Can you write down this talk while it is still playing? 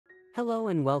Hello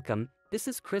and welcome, this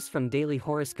is Chris from Daily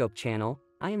Horoscope channel.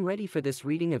 I am ready for this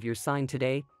reading of your sign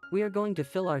today. We are going to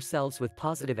fill ourselves with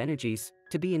positive energies,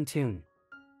 to be in tune.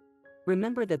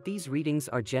 Remember that these readings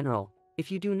are general.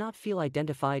 If you do not feel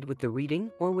identified with the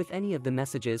reading or with any of the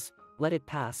messages, let it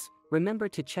pass. Remember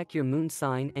to check your moon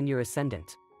sign and your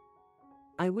ascendant.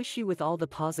 I wish you with all the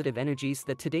positive energies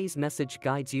that today's message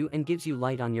guides you and gives you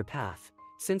light on your path.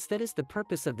 Since that is the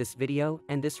purpose of this video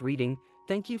and this reading,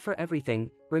 thank you for everything.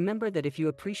 Remember that if you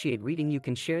appreciate reading, you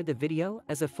can share the video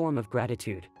as a form of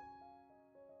gratitude.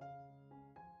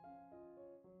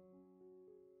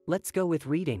 Let's go with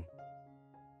reading.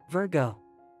 Virgo.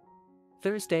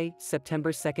 Thursday,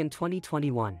 September 2nd,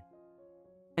 2021.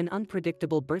 An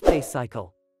unpredictable birthday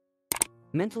cycle.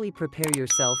 Mentally prepare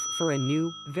yourself for a new,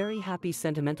 very happy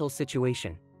sentimental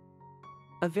situation.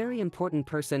 A very important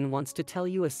person wants to tell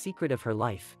you a secret of her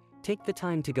life. Take the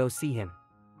time to go see him.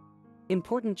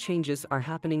 Important changes are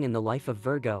happening in the life of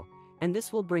Virgo, and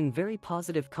this will bring very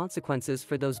positive consequences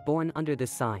for those born under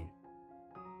this sign.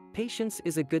 Patience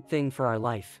is a good thing for our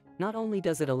life. Not only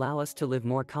does it allow us to live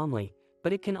more calmly,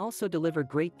 but it can also deliver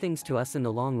great things to us in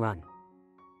the long run.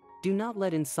 Do not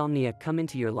let insomnia come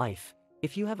into your life.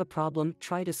 If you have a problem,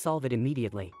 try to solve it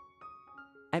immediately.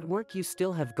 At work you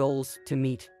still have goals to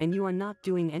meet, and you are not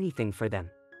doing anything for them.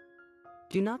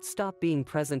 Do not stop being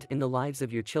present in the lives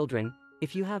of your children.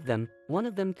 If you have them, one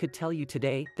of them could tell you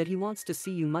today that he wants to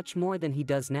see you much more than he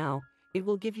does now. It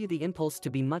will give you the impulse to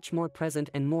be much more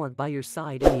present and more by your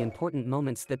side in the important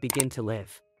moments that begin to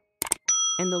live.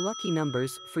 And the lucky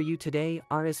numbers for you today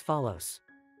are as follows: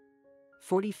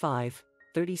 45,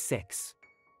 36,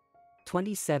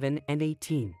 27, and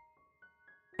 18.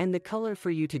 And the color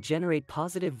for you to generate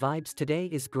positive vibes today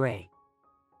is gray.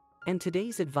 And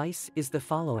today's advice is the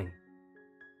following.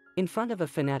 In front of a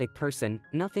fanatic person,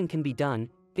 nothing can be done.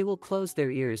 They will close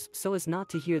their ears so as not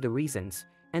to hear the reasons,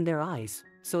 and their eyes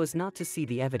so as not to see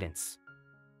the evidence.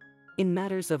 In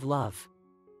matters of love,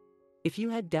 if you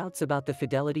had doubts about the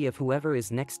fidelity of whoever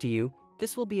is next to you,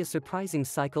 this will be a surprising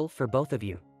cycle for both of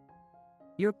you.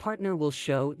 Your partner will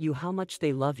show you how much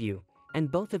they love you, and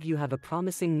both of you have a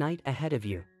promising night ahead of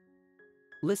you.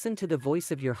 Listen to the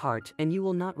voice of your heart and you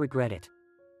will not regret it.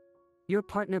 Your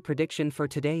partner prediction for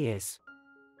today is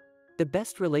the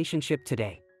best relationship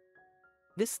today.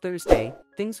 This Thursday,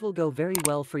 things will go very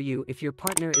well for you if your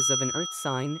partner is of an earth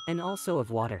sign and also of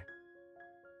water.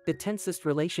 The tensest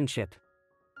relationship.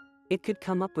 It could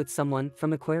come up with someone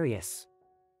from Aquarius.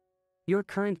 Your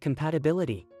current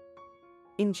compatibility.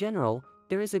 In general,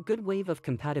 there is a good wave of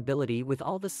compatibility with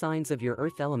all the signs of your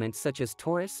earth elements such as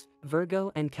Taurus,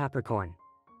 Virgo, and Capricorn.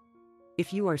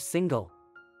 If you are single,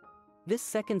 this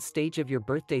second stage of your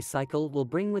birthday cycle will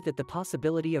bring with it the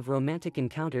possibility of romantic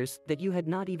encounters that you had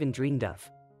not even dreamed of.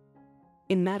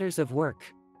 In matters of work,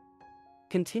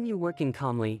 continue working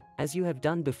calmly, as you have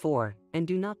done before, and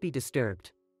do not be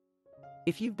disturbed.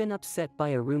 If you've been upset by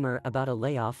a rumor about a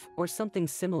layoff or something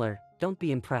similar, don't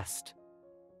be impressed.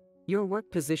 Your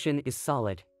work position is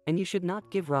solid, and you should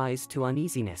not give rise to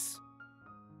uneasiness.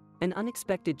 An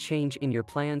unexpected change in your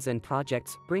plans and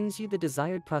projects brings you the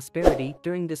desired prosperity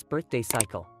during this birthday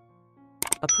cycle.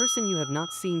 A person you have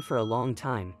not seen for a long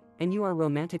time, and you are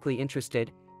romantically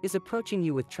interested, is approaching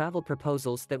you with travel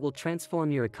proposals that will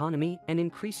transform your economy and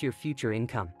increase your future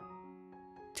income.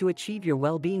 To achieve your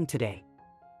well-being today,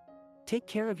 take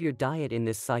care of your diet in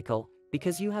this cycle,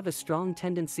 because you have a strong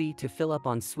tendency to fill up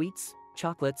on sweets,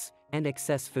 chocolates, and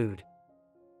excess food.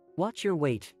 Watch your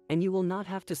weight, and you will not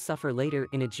have to suffer later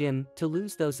in a gym to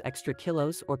lose those extra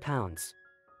kilos or pounds.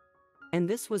 And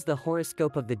this was the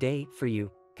horoscope of the day for you.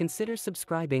 Consider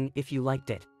subscribing if you liked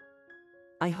it.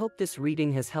 I hope this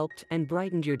reading has helped and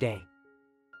brightened your day.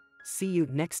 See you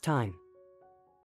next time.